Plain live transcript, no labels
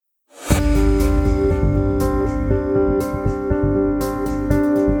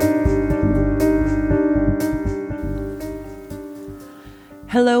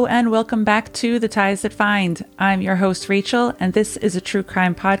welcome back to The Ties That Find. I'm your host, Rachel, and this is a true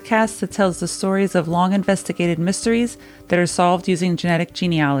crime podcast that tells the stories of long investigated mysteries that are solved using genetic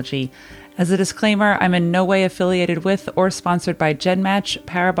genealogy. As a disclaimer, I'm in no way affiliated with or sponsored by GenMatch,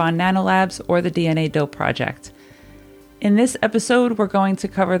 Parabon Nanolabs, or the DNA Dope Project. In this episode, we're going to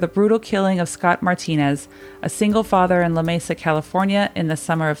cover the brutal killing of Scott Martinez, a single father in La Mesa, California, in the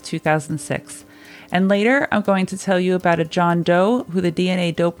summer of 2006. And later, I'm going to tell you about a John Doe who the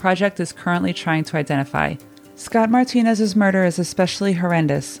DNA Dope Project is currently trying to identify. Scott Martinez's murder is especially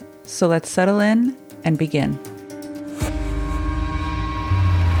horrendous, so let's settle in and begin.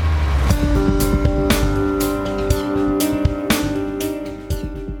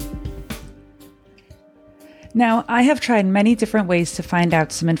 Now, I have tried many different ways to find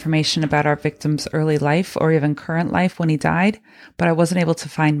out some information about our victim's early life or even current life when he died, but I wasn't able to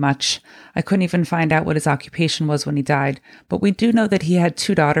find much. I couldn't even find out what his occupation was when he died, but we do know that he had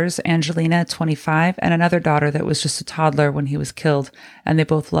two daughters, Angelina at 25, and another daughter that was just a toddler when he was killed, and they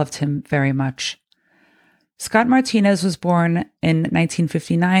both loved him very much. Scott Martinez was born in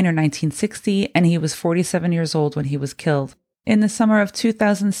 1959 or 1960, and he was 47 years old when he was killed. In the summer of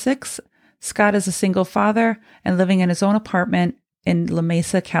 2006, Scott is a single father and living in his own apartment in La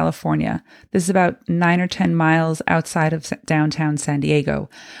Mesa, California. This is about 9 or 10 miles outside of downtown San Diego,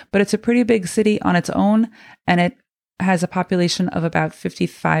 but it's a pretty big city on its own, and it has a population of about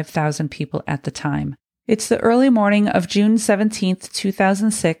 55,000 people at the time. It's the early morning of June 17th,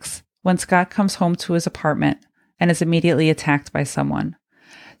 2006, when Scott comes home to his apartment and is immediately attacked by someone.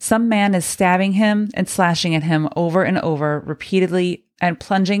 Some man is stabbing him and slashing at him over and over, repeatedly, and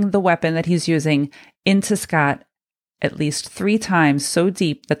plunging the weapon that he's using into Scott at least 3 times so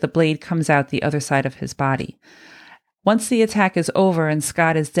deep that the blade comes out the other side of his body. Once the attack is over and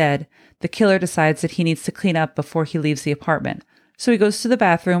Scott is dead, the killer decides that he needs to clean up before he leaves the apartment. So he goes to the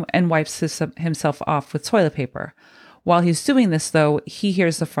bathroom and wipes himself off with toilet paper. While he's doing this, though, he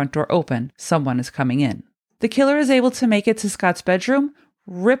hears the front door open. Someone is coming in. The killer is able to make it to Scott's bedroom,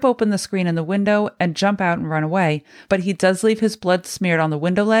 rip open the screen in the window, and jump out and run away, but he does leave his blood smeared on the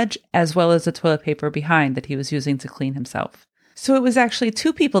window ledge, as well as the toilet paper behind that he was using to clean himself. So it was actually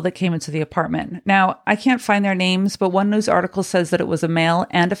 2 people that came into the apartment. Now, I can't find their names, but one news article says that it was a male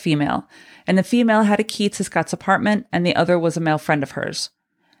and a female, and the female had a key to Scott's apartment, and the other was a male friend of hers.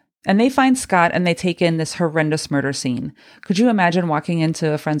 And they find Scott, and they take in this horrendous murder scene. Could you imagine walking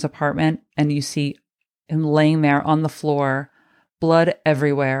into a friend's apartment, and you see him laying there on the floor, blood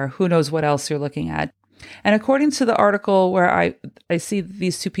everywhere. Who knows what else you're looking at. And according to the article where I see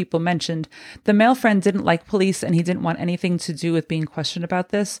these 2 people mentioned, the male friend didn't like police and he didn't want anything to do with being questioned about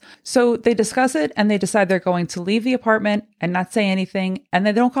this. So they discuss it and they decide they're going to leave the apartment and not say anything, and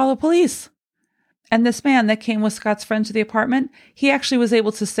they don't call the police. And this man that came with Scott's friend to the apartment, he actually was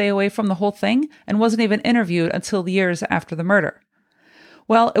able to stay away from the whole thing and wasn't even interviewed until years after the murder.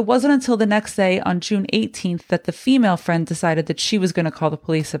 Well, it wasn't until the next day on June 18th that the female friend decided that she was going to call the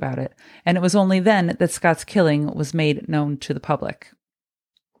police about it, and it was only then that Scott's killing was made known to the public.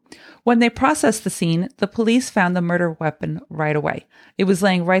 When they processed the scene, the police found the murder weapon right away. It was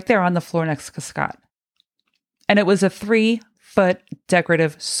laying right there on the floor next to Scott. And it was a 3-foot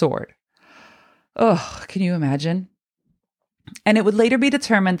decorative sword. Oh, can you imagine? And it would later be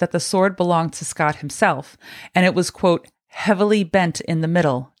determined that the sword belonged to Scott himself, and it was, quote, heavily bent in the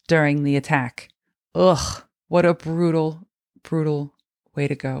middle during the attack. Ugh, what a brutal, brutal way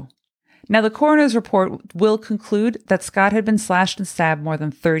to go. Now, the coroner's report will conclude that Scott had been slashed and stabbed more than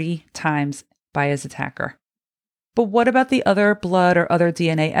 30 times by his attacker. But what about the other blood or other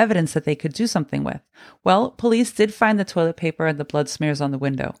DNA evidence that they could do something with? Well, police did find the toilet paper and the blood smears on the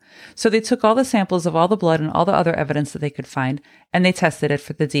window. So they took all the samples of all the blood and all the other evidence that they could find, and they tested it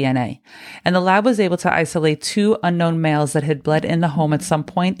for the DNA. And the lab was able to isolate 2 unknown males that had bled in the home at some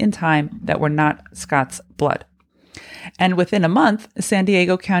point in time that were not Scott's blood. And within a month, San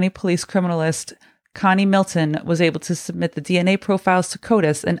Diego County Police criminalist Connie Milton was able to submit the DNA profiles to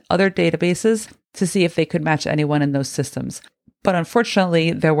CODIS and other databases to see if they could match anyone in those systems. But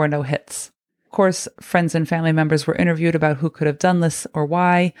unfortunately, there were no hits. Of course, friends and family members were interviewed about who could have done this or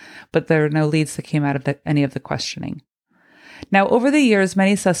why, but there were no leads that came out of any of the questioning. Now, over the years,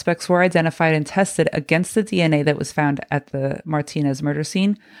 many suspects were identified and tested against the DNA that was found at the Martinez murder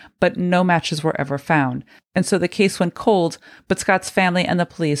scene, but no matches were ever found. And so the case went cold, but Scott's family and the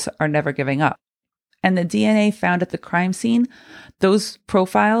police are never giving up. And the DNA found at the crime scene, those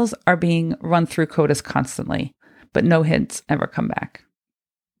profiles are being run through CODIS constantly, but no hints ever come back.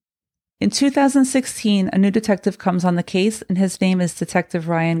 In 2016, a new detective comes on the case, and his name is Detective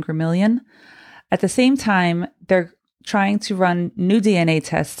Ryan Gramillion. At the same time, they're trying to run new DNA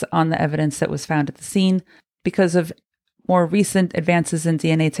tests on the evidence that was found at the scene. Because of more recent advances in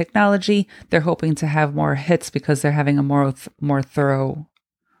DNA technology, they're hoping to have more hits because they're having a more thorough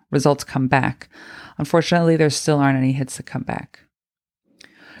results come back. Unfortunately, there still aren't any hits that come back.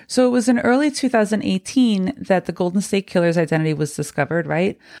 So it was in early 2018 that the Golden State Killer's identity was discovered,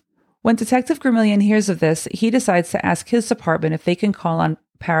 right? When Detective Gramillion hears of this, he decides to ask his department if they can call on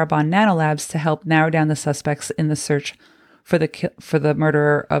Parabon Nanolabs to help narrow down the suspects in the search for the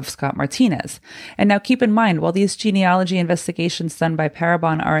murderer of Scott Martinez. And now keep in mind, while these genealogy investigations done by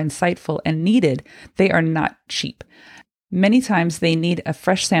Parabon are insightful and needed, they are not cheap. Many times they need a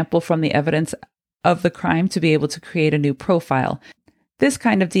fresh sample from the evidence of the crime to be able to create a new profile. This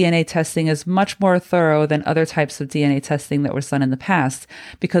kind of DNA testing is much more thorough than other types of DNA testing that was done in the past,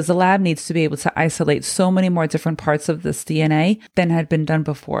 because the lab needs to be able to isolate so many more different parts of this DNA than had been done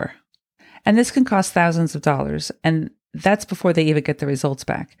before. And this can cost thousands of dollars, and that's before they even get the results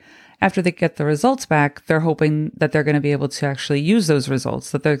back. After they get the results back, they're hoping that they're going to be able to actually use those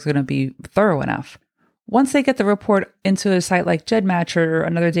results, that they're going to be thorough enough. Once they get the report into a site like GEDmatch or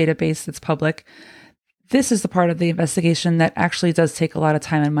another database that's public, this is the part of the investigation that actually does take a lot of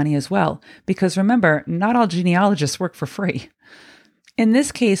time and money as well. Because remember, not all genealogists work for free. In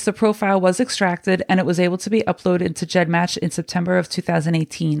this case, the profile was extracted and it was able to be uploaded into GEDmatch in September of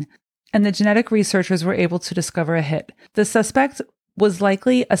 2018. And the genetic researchers were able to discover a hit. The suspect was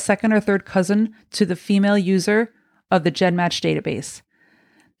likely a second or third cousin to the female user of the GEDmatch database.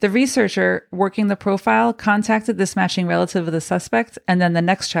 The researcher working the profile contacted this matching relative of the suspect, and then the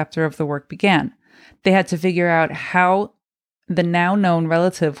next chapter of the work began. They had to figure out how the now known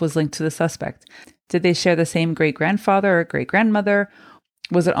relative was linked to the suspect. Did they share the same great-grandfather or great-grandmother?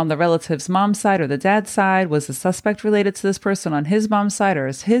 Was it on the relative's mom's side or the dad's side? Was the suspect related to this person on his mom's side or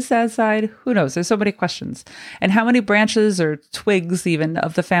his dad's side? Who knows? There's so many questions. And how many branches or twigs even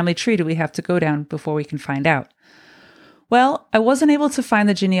of the family tree do we have to go down before we can find out? Well, I wasn't able to find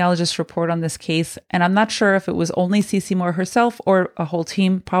the genealogist's report on this case, and I'm not sure if it was only Cece Moore herself or a whole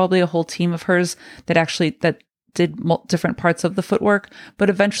team, probably a whole team of hers that did different parts of the footwork, but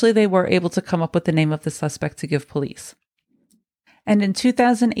eventually they were able to come up with the name of the suspect to give police. And in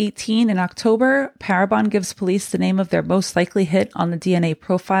 2018, in October, Parabon gives police the name of their most likely hit on the DNA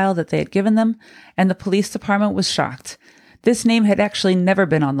profile that they had given them, and the police department was shocked. This name had actually never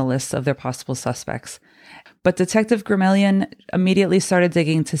been on the list of their possible suspects. But Detective Gramillion immediately started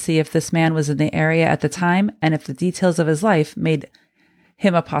digging to see if this man was in the area at the time and if the details of his life made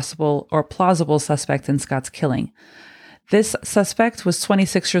him a possible or plausible suspect in Scott's killing. This suspect was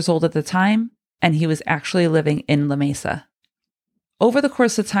 26 years old at the time, and he was actually living in La Mesa. Over the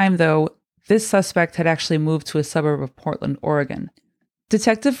course of time, though, this suspect had actually moved to a suburb of Portland, Oregon.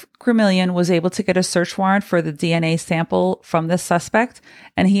 Detective Gramillion was able to get a search warrant for the DNA sample from this suspect,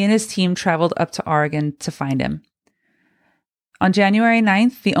 and he and his team traveled up to Oregon to find him. On January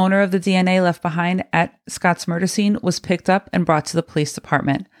 9th, the owner of the DNA left behind at Scott's murder scene was picked up and brought to the police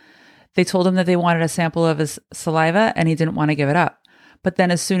department. They told him that they wanted a sample of his saliva, and he didn't want to give it up. But then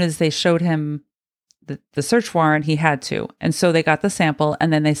as soon as they showed him the search warrant, he had to. And so they got the sample,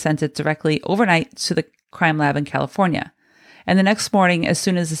 and then they sent it directly overnight to the crime lab in California. And the next morning, as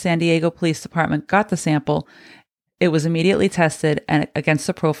soon as the San Diego Police Department got the sample, it was immediately tested and against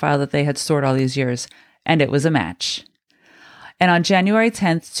the profile that they had stored all these years, and it was a match. And on January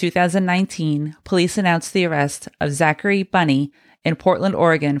 10th, 2019, police announced the arrest of Zachary Bunny in Portland,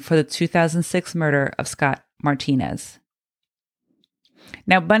 Oregon for the 2006 murder of Scott Martinez.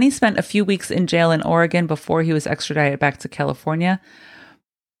 Now, Bunny spent a few weeks in jail in Oregon before he was extradited back to California,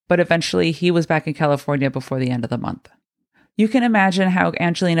 but eventually he was back in California before the end of the month. You can imagine how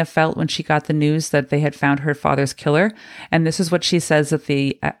Angelina felt when she got the news that they had found her father's killer, and this is what she says at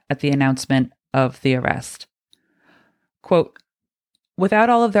the announcement of the arrest. Quote, "Without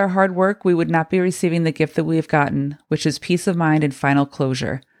all of their hard work, we would not be receiving the gift that we have gotten, which is peace of mind and final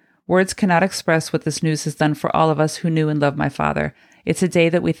closure. Words cannot express what this news has done for all of us who knew and loved my father. It's a day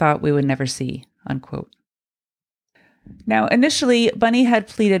that we thought we would never see." Unquote. Now, initially, Bunny had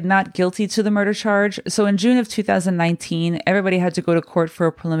pleaded not guilty to the murder charge, so in June of 2019, everybody had to go to court for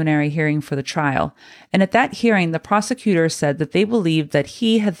a preliminary hearing for the trial. And at that hearing, the prosecutor said that they believed that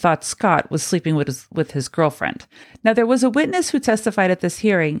he had thought Scott was sleeping with his girlfriend. Now, there was a witness who testified at this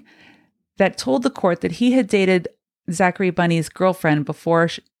hearing that told the court that he had dated Zachary Bunny's girlfriend before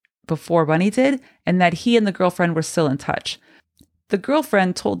Bunny did, and that he and the girlfriend were still in touch. The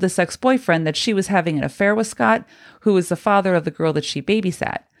girlfriend told this ex-boyfriend that she was having an affair with Scott, who was the father of the girl that she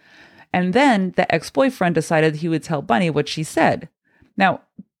babysat. And then the ex-boyfriend decided he would tell Bunny what she said. Now,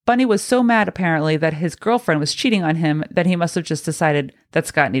 Bunny was so mad, apparently, that his girlfriend was cheating on him that he must have just decided that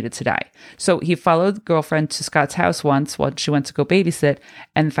Scott needed to die. So he followed the girlfriend to Scott's house once while she went to go babysit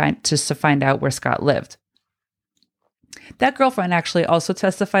and just to find out where Scott lived. That girlfriend actually also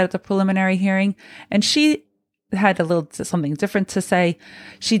testified at the preliminary hearing, and she had a little something different to say.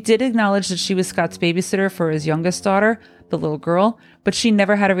 She did acknowledge that she was Scott's babysitter for his youngest daughter, the little girl, but she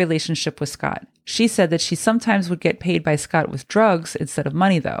never had a relationship with Scott. She said that she sometimes would get paid by Scott with drugs instead of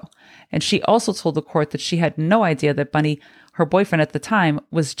money, though. And she also told the court that she had no idea that Bunny, her boyfriend at the time,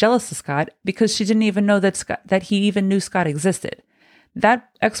 was jealous of Scott because she didn't even know that he even knew Scott existed. That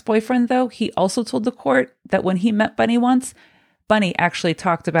ex-boyfriend, though, he also told the court that when he met Bunny once, Bunny actually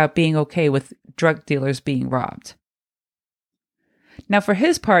talked about being okay with drug dealers being robbed. Now, for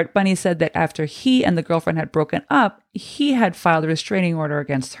his part, Bunny said that after he and the girlfriend had broken up, he had filed a restraining order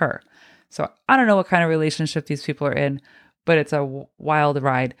against her. So I don't know what kind of relationship these people are in, but it's a wild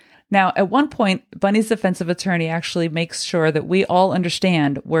ride. Now, at one point, Bunny's defensive attorney actually makes sure that we all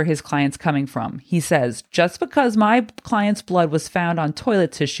understand where his client's coming from. He says, just because my client's blood was found on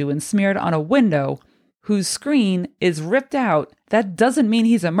toilet tissue and smeared on a window whose screen is ripped out, that doesn't mean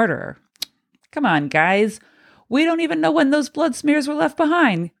he's a murderer. Come on, guys. We don't even know when those blood smears were left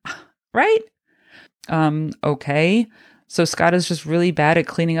behind, right? Okay. So Scott is just really bad at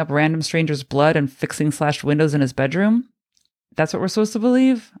cleaning up random strangers' blood and fixing slashed windows in his bedroom? That's what we're supposed to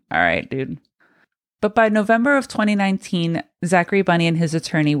believe? All right, dude. But by November of 2019, Zachary Bunny and his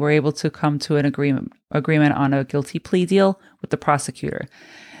attorney were able to come to an agreement on a guilty plea deal with the prosecutor.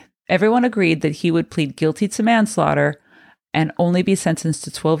 Everyone agreed that he would plead guilty to manslaughter and only be sentenced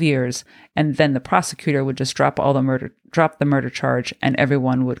to 12 years, and then the prosecutor would just drop the murder charge, and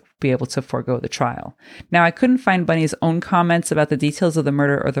everyone would be able to forego the trial. Now, I couldn't find Bunny's own comments about the details of the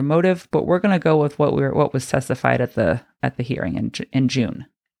murder or the motive, but we're going to go with what was testified at the hearing in June.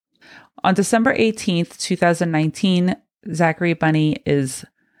 On December 18th, 2019, Zachary Bunny is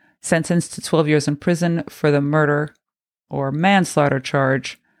sentenced to 12 years in prison for the murder or manslaughter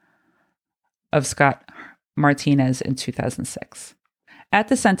charge of Scott Martinez in 2006. At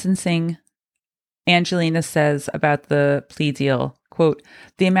the sentencing, Angelina says about the plea deal, quote,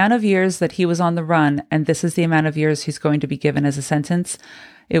 "The amount of years that he was on the run, and this is the amount of years he's going to be given as a sentence,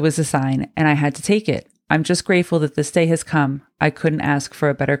 it was a sign, and I had to take it. I'm just grateful that this day has come. I couldn't ask for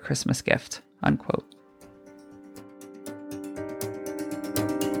a better Christmas gift," unquote.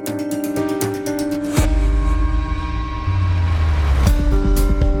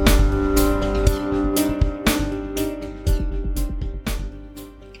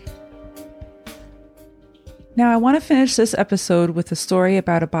 Now, I want to finish this episode with a story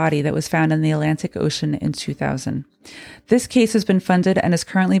about a body that was found in the Atlantic Ocean in 2000. This case has been funded and is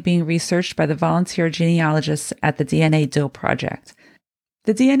currently being researched by the volunteer genealogists at the DNA Doe Project.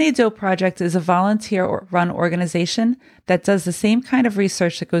 The DNA Doe Project is a volunteer-run organization that does the same kind of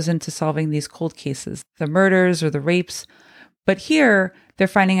research that goes into solving these cold cases, the murders or the rapes. But here, they're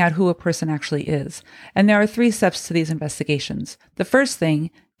finding out who a person actually is. And there are 3 steps to these investigations. The first thing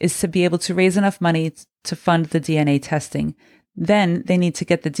is to be able to raise enough money to fund the DNA testing. Then they need to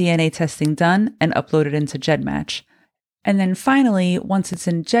get the DNA testing done and upload it into GEDmatch. And then finally, once it's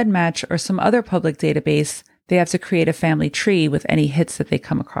in GEDmatch or some other public database, they have to create a family tree with any hits that they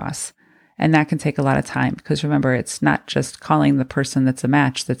come across. And that can take a lot of time because remember, it's not just calling the person that's a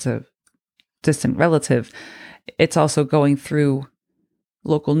match, that's a distant relative. It's also going through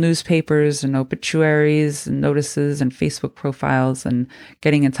local newspapers and obituaries and notices and Facebook profiles and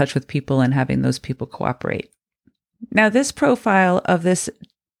getting in touch with people and having those people cooperate. Now, this profile of this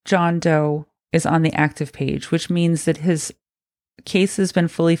John Doe is on the active page, which means that his case has been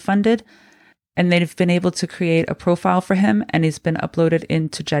fully funded and they've been able to create a profile for him and he's been uploaded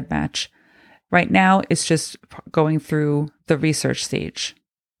into GEDmatch. Right now, it's just going through the research stage.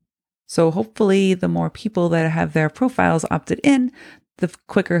 So hopefully the more people that have their profiles opted in, the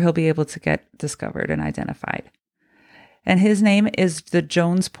quicker he'll be able to get discovered and identified. And his name is the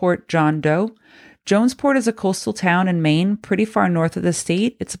Jonesport John Doe. Jonesport is a coastal town in Maine, pretty far north of the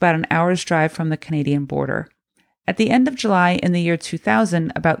state. It's about an hour's drive from the Canadian border. At the end of July in the year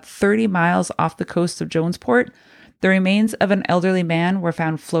 2000, about 30 miles off the coast of Jonesport, the remains of an elderly man were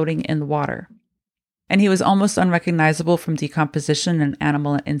found floating in the water. And he was almost unrecognizable from decomposition and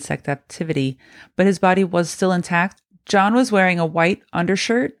animal and insect activity, but his body was still intact. John was wearing a white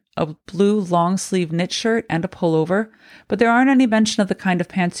undershirt, a blue long-sleeve knit shirt, and a pullover, but there aren't any mention of the kind of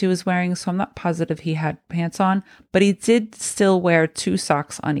pants he was wearing, so I'm not positive he had pants on, but he did still wear 2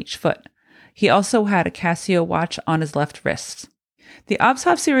 socks on each foot. He also had a Casio watch on his left wrist. The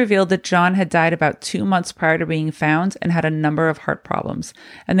autopsy revealed that John had died about 2 months prior to being found and had a number of heart problems,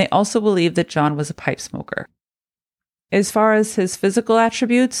 and they also believed that John was a pipe smoker. As far as his physical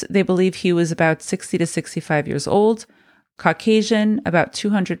attributes, they believe he was about 60 to 65 years old, Caucasian, about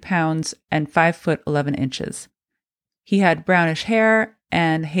 200 pounds, and 5 foot 11 inches. He had brownish hair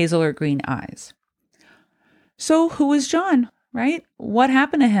and hazel or green eyes. So who was John, right? What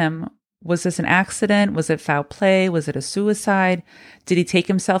happened to him? Was this an accident? Was it foul play? Was it a suicide? Did he take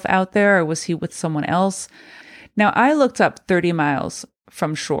himself out there, or was he with someone else? Now, I looked up 30 miles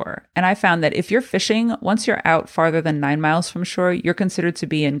from shore, and I found that if you're fishing, once you're out farther than 9 miles from shore, you're considered to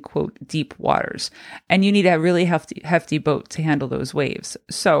be in, quote, deep waters, and you need a really hefty boat to handle those waves.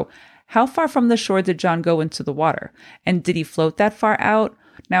 So how far from the shore did John go into the water? And did he float that far out?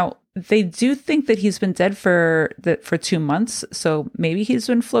 Now, they do think that he's been dead for 2 months, so maybe he's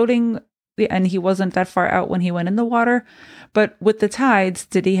been floating and he wasn't that far out when he went in the water. But with the tides,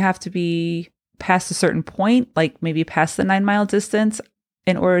 did he have to be past a certain point, like maybe past the 9 mile distance,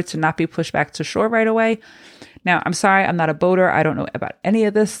 in order to not be pushed back to shore right away? Now, I'm sorry, I'm not a boater. I don't know about any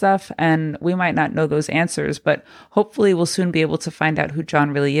of this stuff, and we might not know those answers, but hopefully we'll soon be able to find out who John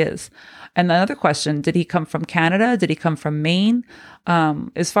really is. And another question, did he come from Canada? Did he come from Maine?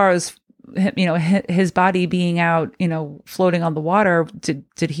 As far as, you know, his body being out, you know, floating on the water,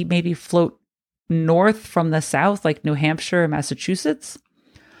 did he maybe float north from the south, like New Hampshire or Massachusetts?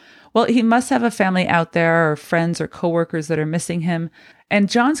 Well, he must have a family out there, or friends or coworkers that are missing him. And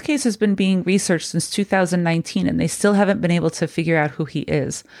John's case has been being researched since 2019, and they still haven't been able to figure out who he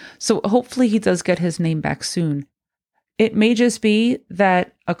is. So hopefully he does get his name back soon. It may just be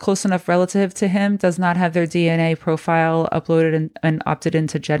that a close enough relative to him does not have their DNA profile uploaded and opted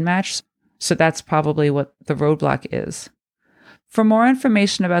into GEDmatch. So that's probably what the roadblock is. For more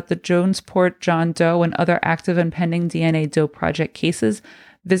information about the Jonesport John Doe and other active and pending DNA Doe Project cases,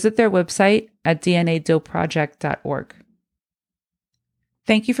 visit their website at dnadoeproject.org.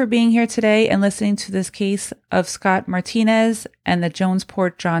 Thank you for being here today and listening to this case of Scott Martinez and the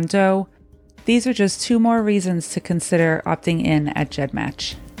Jonesport John Doe. These are just 2 more reasons to consider opting in at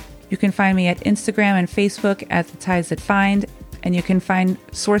GEDmatch. You can find me at Instagram and Facebook at The Ties That Find, and you can find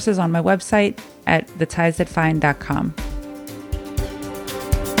sources on my website at thetiesthatfind.com.